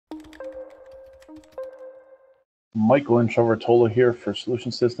Michael Introvertola here for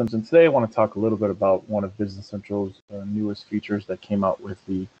Solution Systems, and today I want to talk a little bit about one of Business Central's newest features that came out with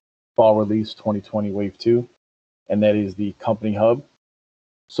the fall release 2020 Wave 2, and that is the Company Hub.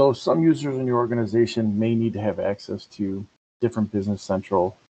 So some users in your organization may need to have access to different Business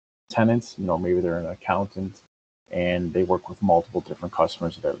Central tenants. Maybe they're an accountant and they work with multiple different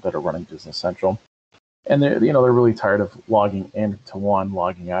customers that are running Business Central. And they're really tired of logging into one,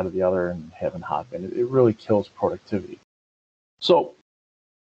 logging out of the other, and having hop in. It really kills productivity. So,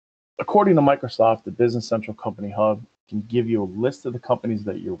 according to Microsoft, the Business Central Company Hub can give you a list of the companies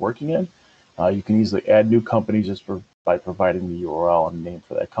that you're working in. You can easily add new companies just by providing the URL and name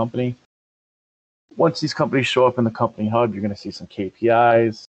for that company. Once these companies show up in the Company Hub, you're going to see some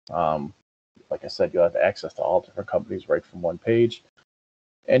KPIs. Like I said, you'll have access to all different companies right from one page.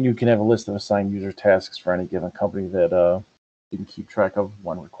 And you can have a list of assigned user tasks for any given company that you can keep track of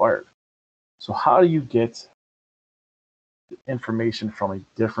when required. So how do you get information from a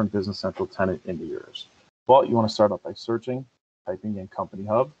different Business Central tenant into yours? Well, you want to start off by searching, typing in Company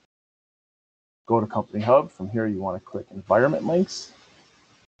Hub. Go to Company Hub. From here, you want to click Environment Links.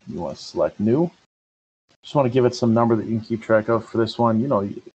 You want to select New. Just want to give it some number that you can keep track of. For this one,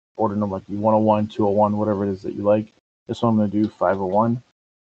 you order them like 101, 201, whatever it is that you like. This one I'm going to do 501.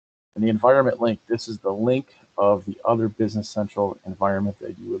 And the environment link, this is the link of the other Business Central environment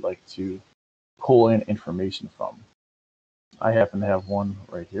that you would like to pull in information from. I happen to have one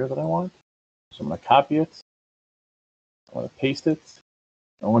right here that I want. So I'm going to copy it. I'm going to paste it.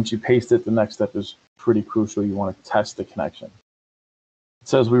 And once you paste it, the next step is pretty crucial. You want to test the connection. It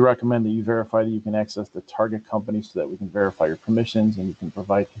says we recommend that you verify that you can access the target company so that we can verify your permissions and you can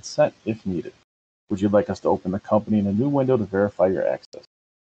provide consent if needed. Would you like us to open the company in a new window to verify your access?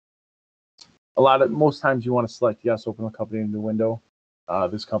 Most times you want to select yes, open the company in a new window.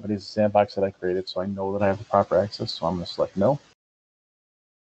 This company is a sandbox that I created, so I know that I have the proper access, so I'm going to select no.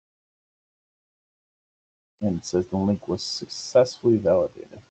 And it says the link was successfully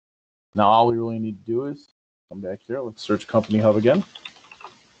validated. Now all we really need to do is come back here. Let's search Company Hub again.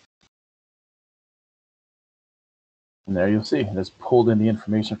 And there you'll see it has pulled in the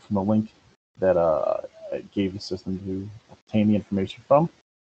information from the link that I gave the system to obtain the information from.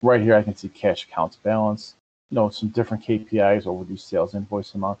 Right here, I can see cash accounts balance, some different KPIs, overdue sales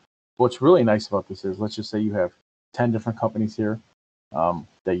invoice amount. What's really nice about this is, let's just say you have 10 different companies here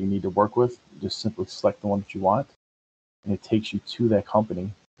that you need to work with. You just simply select the one that you want, and it takes you to that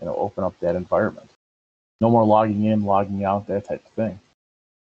company, and it'll open up that environment. No more logging in, logging out, that type of thing.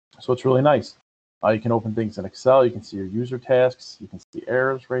 So it's really nice. You can open things in Excel. You can see your user tasks. You can see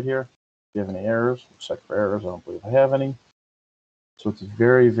errors right here. If you have any errors, we'll check for errors. I don't believe I have any. So it's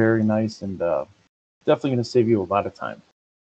very, very nice and definitely going to save you a lot of time.